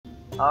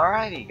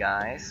Alrighty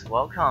guys,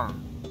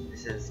 welcome.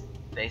 This is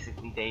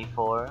basically day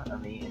 4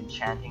 of the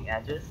enchanting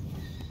edges.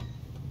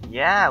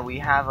 Yeah, we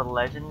have a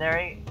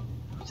legendary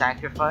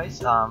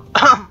sacrifice.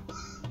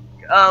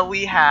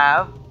 We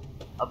have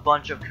a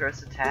bunch of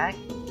curse attack.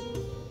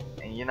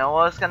 And you know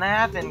what's gonna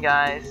happen,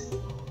 guys?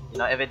 You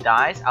know, if it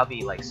dies, I'll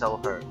be like so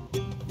hurt.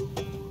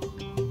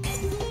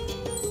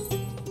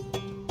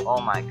 Oh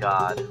my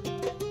god.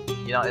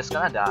 You know, it's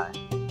gonna die.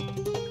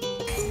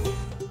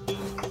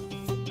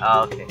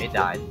 Okay, it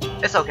died.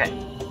 It's okay.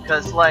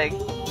 Cause like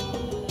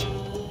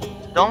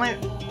the only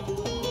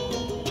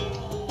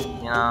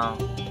you know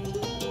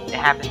it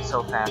happens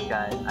so fast,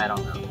 guys, I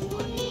don't know.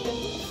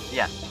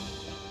 Yeah.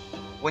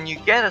 When you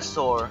get a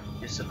sword,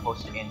 you're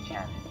supposed to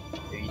enchant it.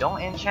 If you don't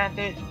enchant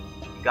it,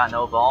 you got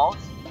no balls,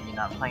 and you're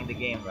not playing the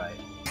game right.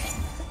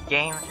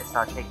 Game is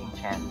start taking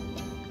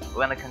chances.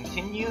 We're gonna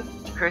continue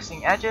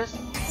cursing edges,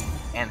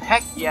 and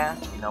heck yeah,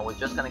 you know, we're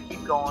just gonna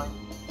keep going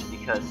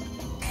because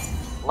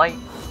light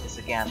is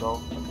a gamble,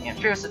 and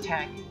fierce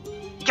attack,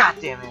 god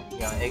damn it, you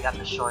know, it got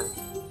the short.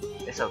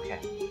 It's okay,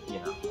 you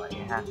know, like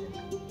it happens.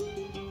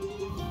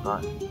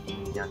 But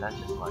yeah, that's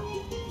just life.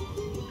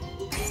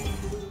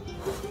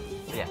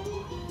 So, yeah.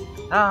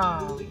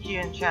 Oh, we keep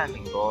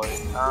enchanting,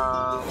 boys.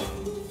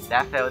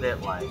 That failed it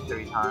like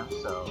 3 times,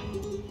 so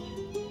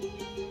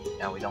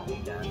yeah, we don't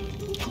need that.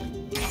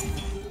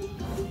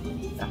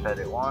 That failed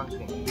it once,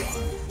 we need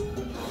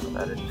one.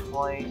 Failed it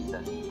twice,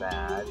 that's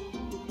bad.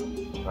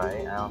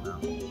 Right? I don't know.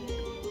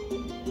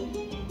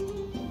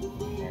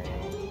 Okay,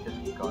 just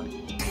keep going.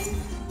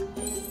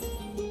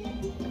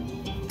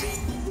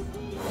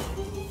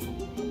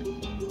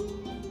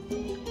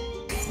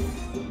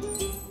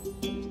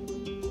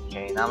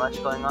 Okay, not much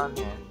going on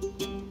here.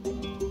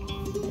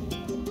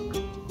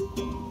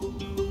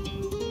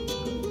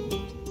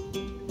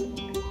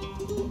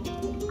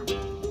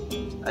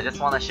 I just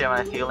want to share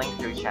my feelings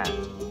through chat.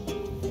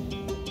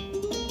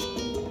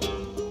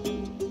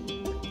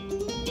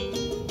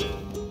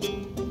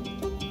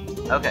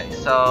 Okay,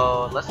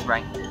 so let's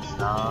rank this.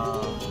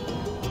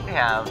 We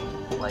have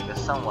like a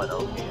somewhat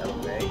okay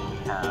upgrade. We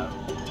have,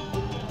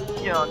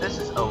 you know, this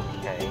is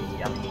okay.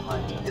 I mean,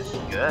 like, it's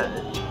good.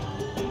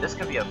 This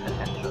could be a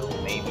potential,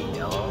 maybe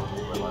yellow.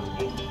 We're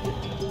lucky.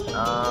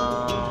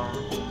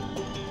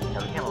 Yeah,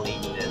 we can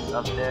leave this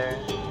up there.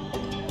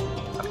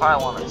 I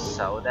probably want to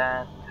sell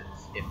that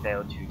because it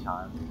failed 2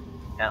 times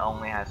and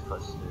only has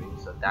 +3,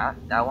 so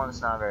that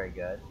one's not very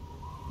good.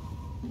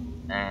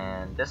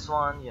 And this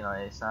one, you know,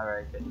 it's not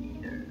very good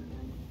either.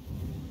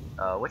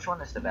 Which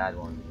one is the bad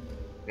one?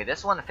 Okay,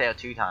 this one failed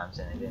 2 times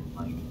and it didn't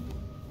like.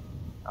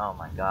 Oh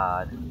my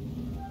god.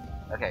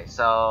 Okay,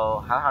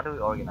 so how do we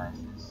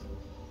organize this?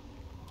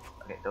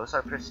 Okay, those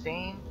are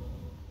pristine.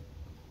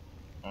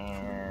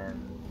 And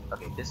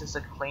okay, this is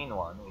a clean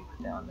one. We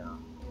put down the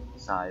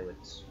side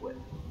with Swift.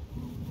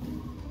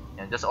 You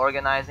know, just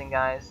organizing,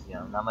 guys. You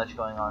know, not much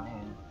going on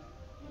here.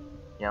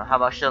 You know, how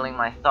about sharing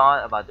my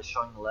thought about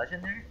destroying the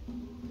legendary?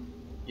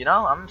 You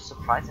know, I'm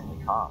surprisingly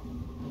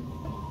calm.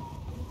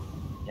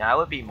 Yeah, I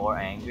would be more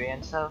angry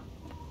and stuff.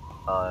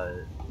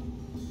 I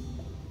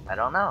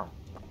don't know.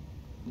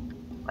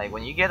 Like,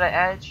 when you get an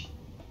edge,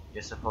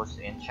 you're supposed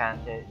to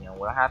enchant it. You know,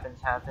 what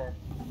happens, happens.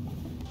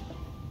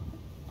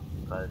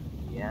 But,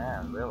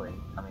 yeah, really.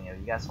 I mean, if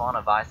you guys want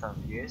to buy some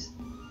fierce,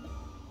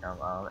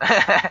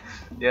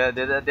 yeah,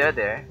 they're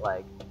there.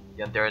 Like,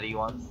 the dirty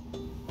ones.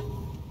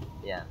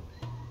 Yeah.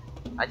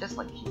 I just,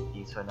 like, keep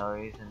these for no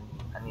reason.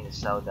 I need to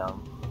sell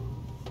them.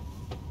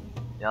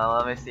 You know,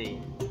 let me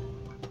see.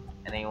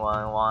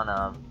 Anyone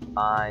wanna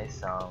buy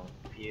some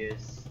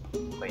fierce?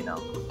 Wait, no,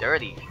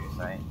 dirty fierce,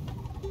 right?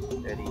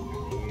 Dirty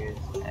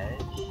fierce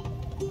edge.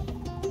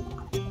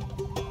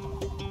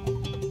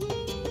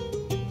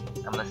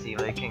 I'm gonna see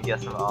if we can get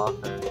some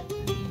offers.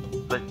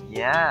 But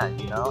yeah,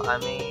 you know, I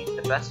mean,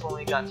 the best one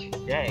we got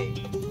today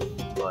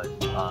was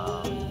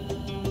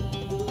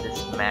this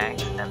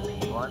max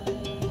MP one.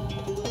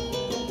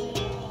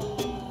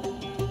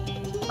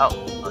 Oh,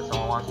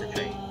 someone wants to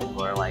trade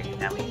for like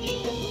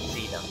damage.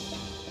 See them.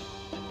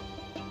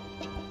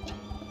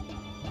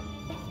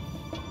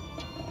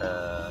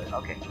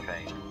 Okay,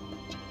 trade.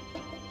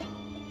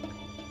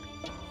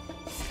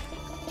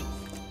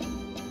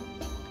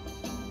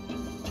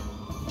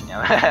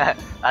 Yeah,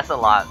 that's a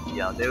lot. You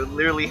know, they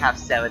literally have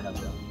 7 of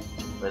them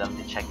for them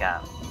to check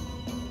out.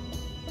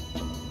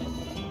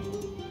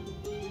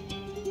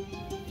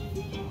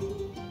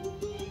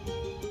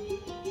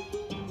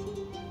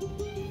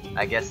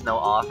 I guess no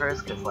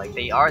offers, cause like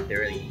they are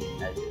dirty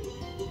edges.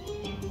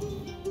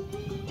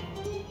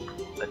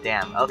 But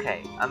damn,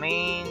 okay. I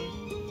mean,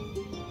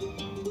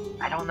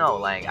 I don't know.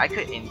 Like I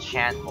could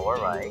enchant more,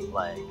 right?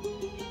 Like,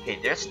 okay,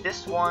 there's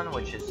this one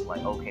which is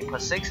like okay.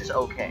 +6 is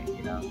okay,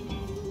 you know.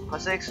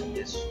 +6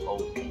 is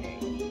okay.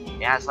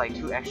 It has like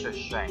 2 extra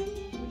strength,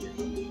 which is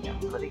yeah,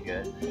 pretty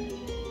good.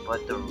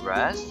 But the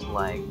rest,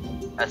 like,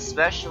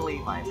 especially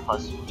my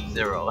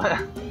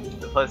 +0,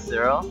 the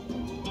 +0.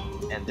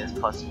 And this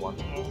 +1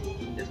 hit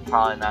is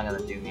probably not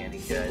gonna do me any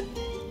good.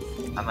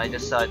 I might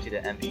just sell it to the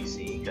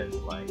NPC because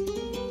like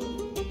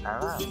I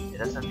don't know. It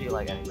doesn't feel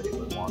like anybody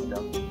would want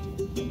them.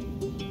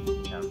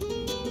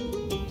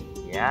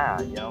 Yeah,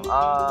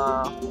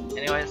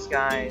 anyways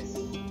guys,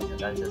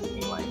 that's just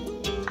me like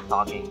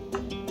talking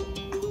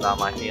about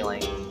my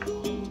feelings.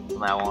 I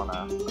might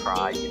wanna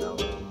cry,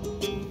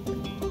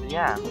 But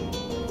yeah.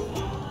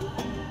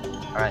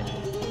 Alright,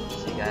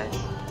 see you guys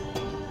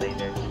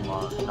later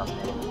tomorrow,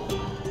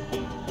 something.